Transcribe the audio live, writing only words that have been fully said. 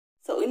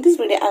So in this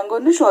video I'm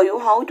going to show you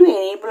how to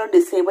enable or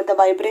disable the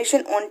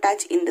vibration on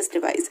touch in this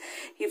device.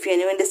 If you are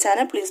new in this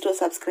channel, please do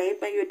subscribe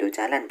my YouTube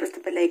channel and press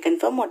the bell icon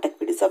for more tech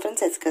videos. So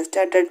friends, let's get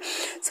started.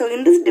 So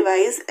in this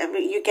device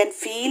you can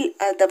feel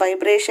the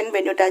vibration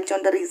when you touch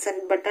on the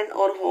reset button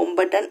or home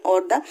button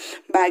or the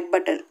back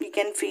button. You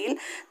can feel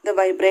the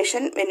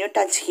vibration when you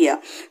touch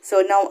here.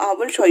 So now I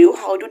will show you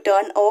how to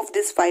turn off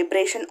this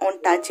vibration on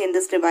touch in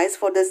this device.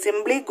 For this,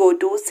 simply go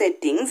to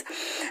settings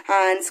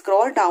and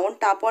scroll down,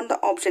 tap on the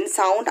option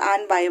sound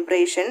and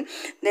vibration,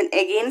 then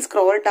again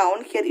scroll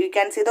down. Here you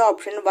can see the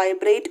option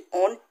vibrate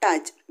on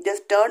touch.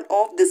 Just turn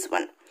off this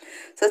one.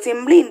 So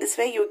simply in this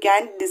way you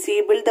can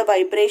disable the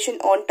vibration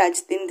on touch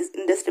in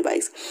this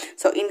device.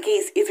 So in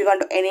case if you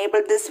want to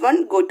enable this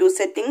one, go to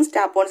settings,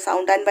 tap on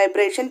sound and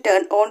vibration,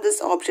 turn on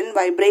this option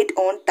vibrate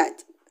on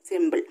touch.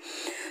 Simple.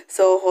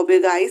 So hope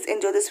you guys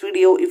enjoy this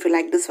video. If you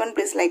like this one,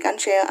 please like and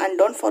share, and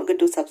don't forget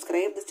to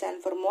subscribe this channel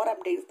for more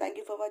updates. Thank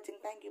you for watching.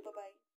 Thank you. Bye bye.